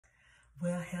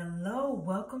Well, hello,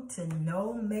 welcome to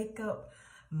No Makeup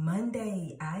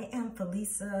Monday. I am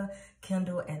Felisa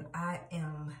Kendall and I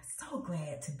am so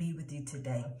glad to be with you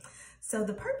today. So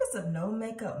the purpose of No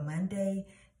Makeup Monday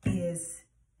is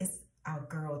it's our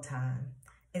girl time.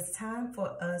 It's time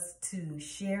for us to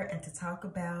share and to talk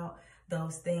about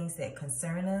those things that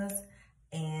concern us.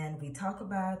 And we talk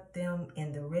about them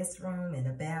in the restroom, in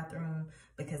the bathroom,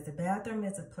 because the bathroom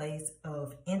is a place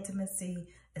of intimacy.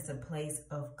 It's a place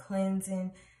of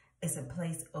cleansing. It's a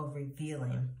place of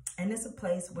revealing. And it's a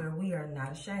place where we are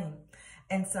not ashamed.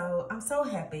 And so I'm so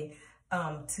happy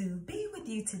to be with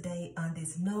you today on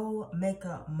this No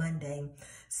Makeup Monday.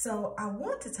 So I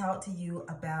want to talk to you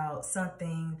about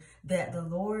something that the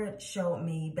Lord showed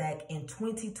me back in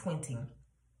 2020.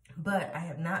 But I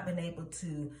have not been able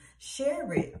to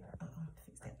share it.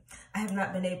 I have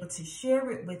not been able to share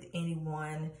it with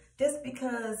anyone just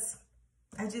because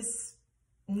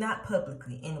not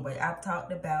publicly anyway. I've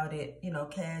talked about it,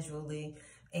 casually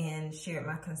and shared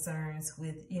my concerns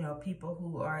with, people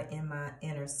who are in my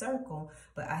inner circle,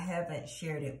 but I haven't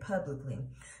shared it publicly.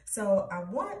 So I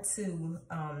want to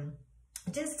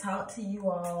just talk to you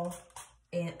all,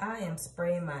 and I am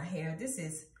spraying my hair. This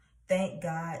is, thank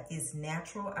God, it's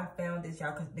natural. I found this,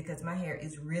 y'all, because my hair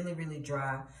is really, really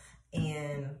dry,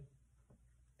 and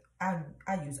I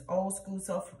use old school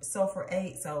sulfur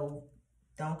 8, so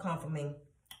don't come for me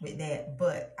with that,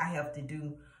 but I have to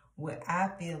do what I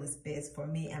feel is best for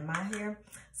me and my hair.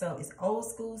 So it's old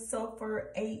school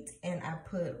sulfur 8, and I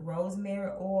put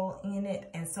rosemary oil in it,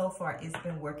 and so far it's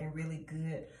been working really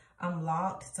good. I'm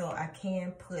locked, so I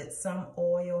can put some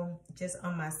oil just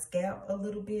on my scalp a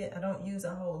little bit. I don't use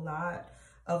a whole lot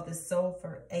of the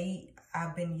sulfur 8.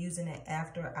 I've been using it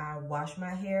after I wash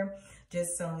my hair,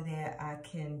 just so that I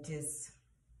can just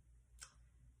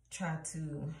try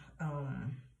to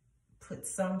put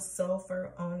some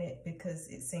sulfur on it, because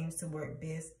it seems to work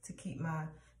best to keep my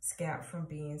scalp from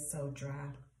being so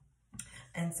dry.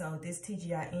 And so this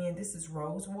TGIN, this is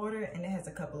rose water, and it has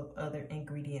a couple of other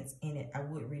ingredients in it. I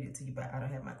would read it to you, but I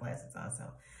don't have my glasses on,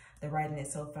 so the writing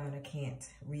is so fine I can't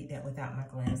read that without my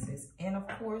glasses. And of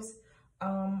course,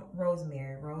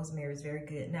 rosemary. Rosemary is very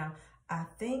good. Now, I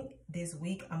think this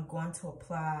week I'm going to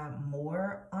apply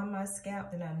more on my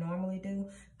scalp than I normally do,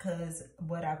 because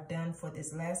what I've done for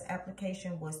this last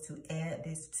application was to add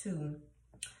this to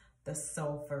the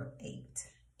sulfur 8,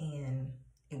 and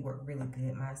it worked really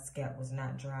good. My scalp was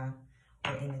not dry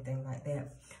or anything like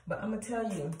that. But I'm gonna tell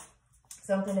you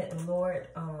something that the Lord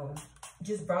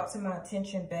just brought to my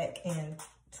attention back in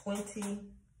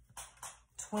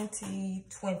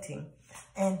 2020.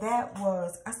 And that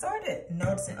was, I started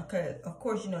noticing, okay, of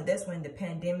course, that's when the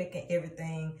pandemic and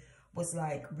everything was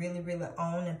like really, really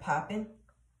on and popping.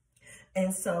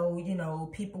 And so,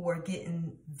 people were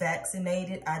getting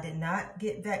vaccinated. I did not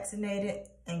get vaccinated,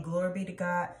 and glory be to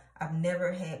God, I've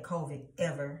never had COVID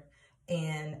ever.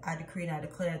 And I decree and I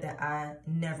declare that I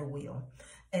never will.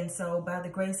 And so by the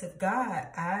grace of God,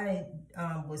 I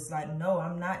was like, no,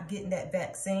 I'm not getting that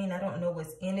vaccine. I don't know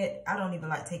what's in it. I don't even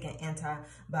like taking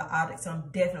antibiotics. So I'm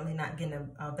definitely not getting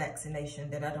a vaccination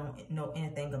that I don't know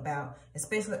anything about,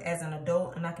 especially as an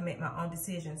adult and I can make my own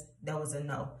decisions. That was a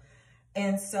no.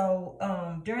 And so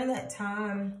during that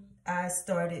time, I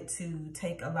started to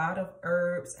take a lot of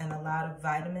herbs and a lot of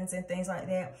vitamins and things like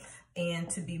that, and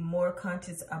to be more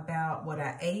conscious about what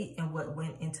I ate and what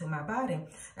went into my body.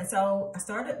 And so I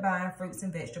started buying fruits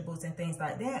and vegetables and things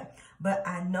like that. But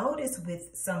I noticed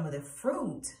with some of the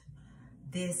fruit,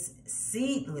 this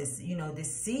seedless,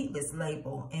 this seedless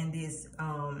label, and this,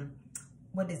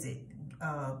 what is it?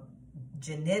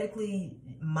 Genetically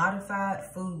modified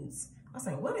foods. I was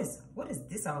like, what is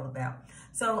this all about?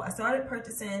 So I started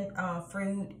purchasing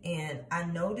fruit, and I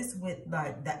noticed with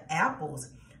like the apples,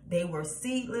 they were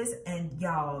seedless, and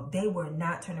y'all, they were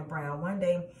not turning brown. One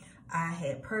day I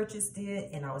had purchased it,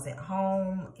 and I was at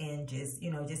home and just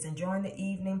enjoying the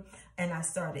evening, and I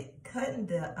started cutting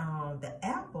the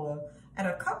apple, and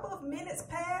a couple of minutes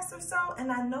passed or so, and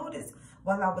I noticed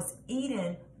while I was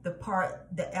eating, the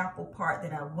apple part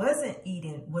that I wasn't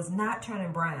eating was not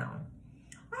turning brown.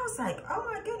 I was like, oh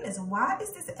my goodness, why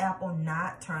is this apple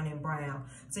not turning brown?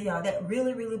 So y'all, that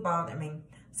really, really bothered me.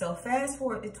 So fast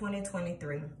forward to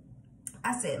 2023,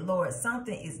 I said, Lord,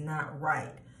 something is not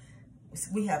right.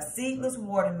 We have seedless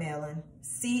watermelon,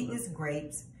 seedless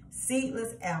grapes,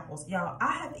 seedless apples. Y'all,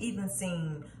 I have even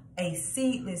seen a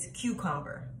seedless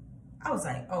cucumber. I was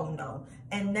like, oh no.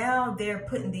 And now they're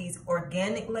putting these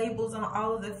organic labels on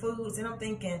all of the foods, and I'm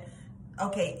thinking,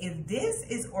 okay, if this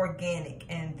is organic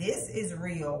and this is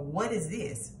real, what is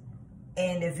this?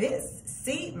 And if it's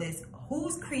seedless,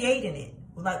 who's creating it?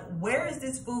 Like, where is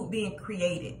this food being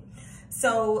created?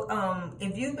 So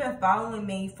if you've been following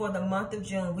me for the month of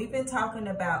June, we've been talking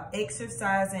about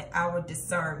exercising our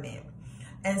discernment.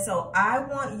 And so I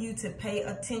want you to pay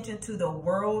attention to the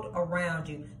world around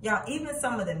you. Y'all, even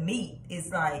some of the meat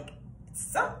is like,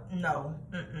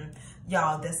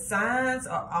 y'all, the signs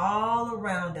are all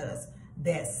around us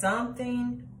that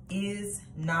something is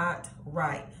not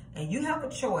right. And you have a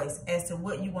choice as to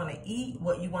what you want to eat,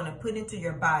 what you want to put into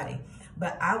your body.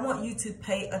 But I want you to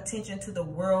pay attention to the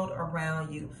world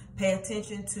around you. Pay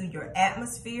attention to your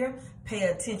atmosphere. Pay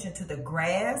attention to the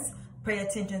grass. Pay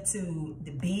attention to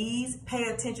the bees. Pay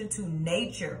attention to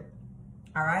nature.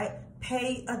 All right?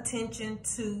 Pay attention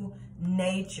to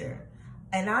nature.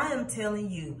 And I am telling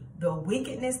you, the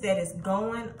wickedness that is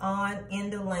going on in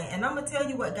the land. And I'm going to tell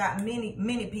you what got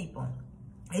many people.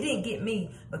 It didn't get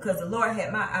me because the Lord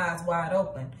had my eyes wide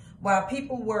open. While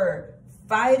people were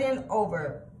fighting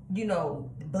over, you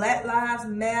know, Black Lives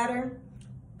Matter,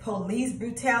 police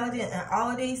brutality, and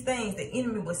all of these things, the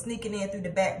enemy was sneaking in through the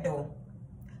back door.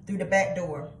 Through the back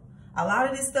door. A lot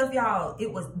of this stuff, y'all,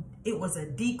 it was a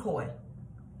decoy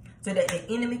so that the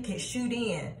enemy could shoot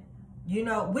in. You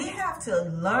know, we have to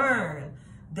learn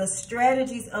the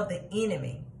strategies of the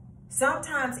enemy.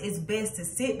 Sometimes it's best to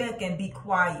sit back and be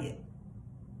quiet.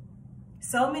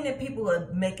 So many people are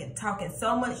talking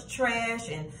so much trash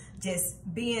and just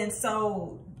being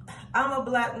so, I'm a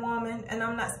Black woman and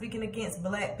I'm not speaking against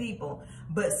Black people,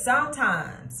 but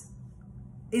sometimes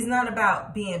it's not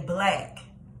about being Black.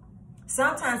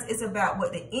 Sometimes it's about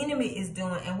what the enemy is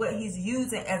doing and what he's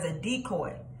using as a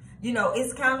decoy. You know,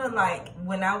 it's kind of like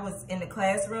when I was in the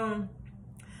classroom,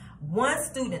 one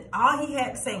student, all he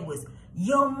had to say was,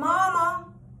 "Yo mama,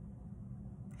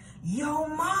 yo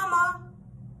mama."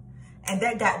 And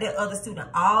that got that other student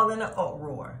all in an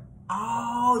uproar,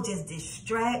 all just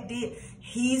distracted.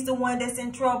 He's the one that's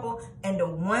in trouble. And the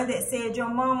one that said, "Your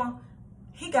mama,"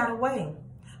 he got away.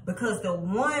 Because the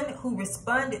one who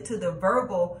responded to the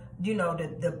verbal, you know,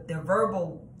 the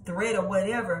verbal threat or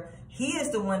whatever, he is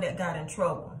the one that got in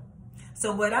trouble.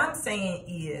 So what I'm saying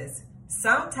is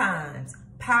sometimes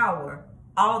power,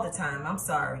 all the time,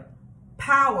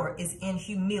 power is in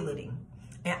humility.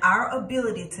 And our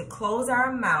ability to close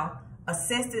our mouth,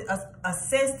 assess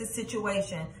the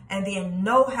situation, and then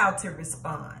know how to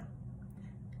respond.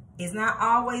 It's not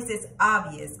always as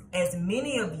obvious as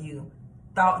many of you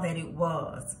thought that it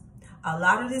was. A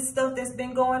lot of this stuff that's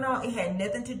been going on, it had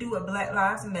nothing to do with Black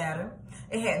Lives Matter.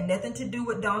 It had nothing to do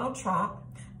with Donald Trump.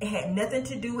 It had nothing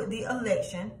to do with the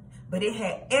election, but it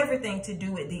had everything to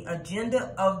do with the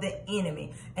agenda of the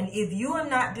enemy. And if you are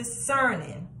not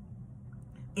discerning,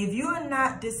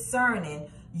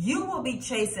 you will be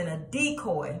chasing a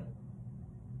decoy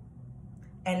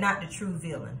and not the true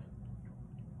villain.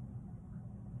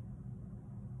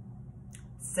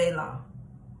 Selah.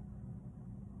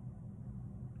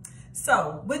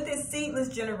 So with this seedless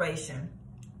generation,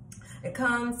 it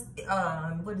comes,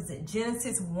 what is it?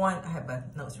 Genesis 1, I have my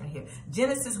notes right here.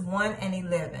 Genesis 1 and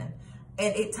 11.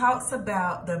 And it talks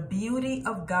about the beauty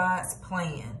of God's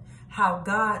plan. How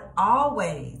God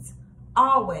always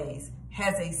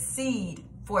has a seed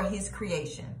for his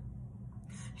creation.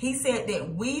 He said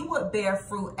that we would bear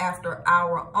fruit after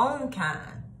our own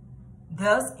kind.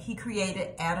 Thus, he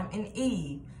created Adam and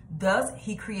Eve. Thus,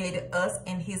 he created us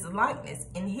in his likeness,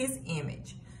 in his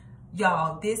image.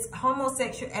 Y'all, this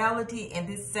homosexuality and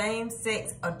this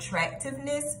same-sex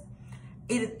attractiveness,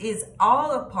 it is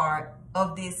all a part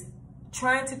of this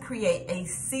trying to create a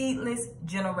seedless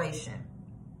generation.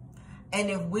 And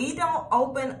if we don't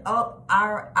open up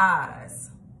our eyes,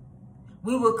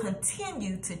 we will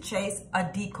continue to chase a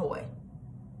decoy.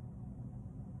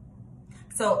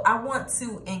 So I want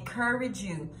to encourage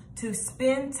you to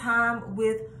spend time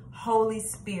with Holy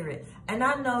Spirit. And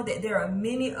I know that there are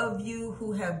many of you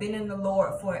who have been in the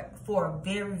Lord for a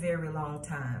very, very long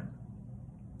time.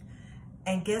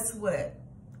 And guess what?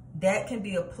 That can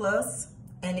be a plus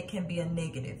and it can be a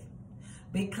negative.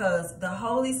 Because the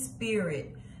Holy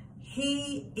Spirit,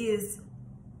 he is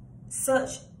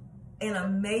such an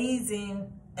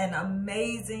amazing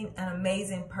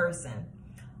person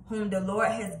whom the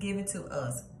Lord has given to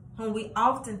us, whom we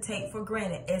often take for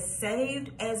granted, as saved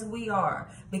as we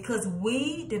are, because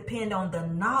we depend on the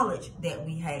knowledge that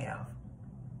we have.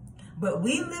 But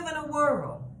we live in a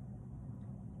world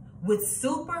with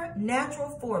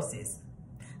supernatural forces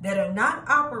that are not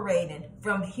operating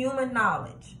from human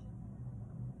knowledge.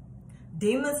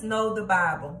 Demons know the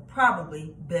Bible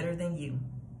probably better than you.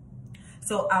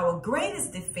 So our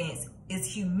greatest defense is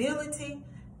humility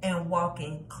and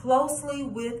walking closely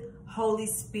with Holy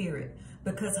Spirit.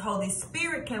 because Holy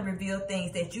Spirit can reveal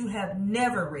things that you have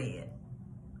never read.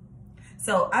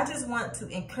 So I just want to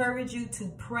encourage you to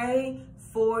pray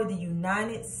for the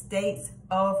United States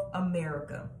of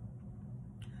America.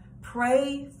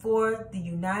 Pray for the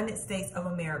United States of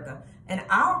America. And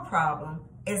our problem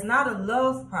is not a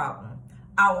love problem.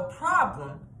 Our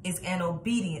problem is an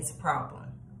obedience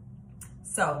problem.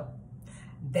 So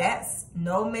that's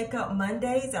No Makeup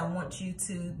Mondays. I want you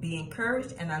to be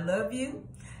encouraged, and I love you.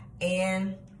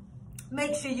 And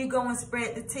make sure you go and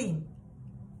spread the tea.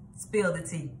 Spill the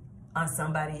tea on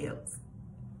somebody else.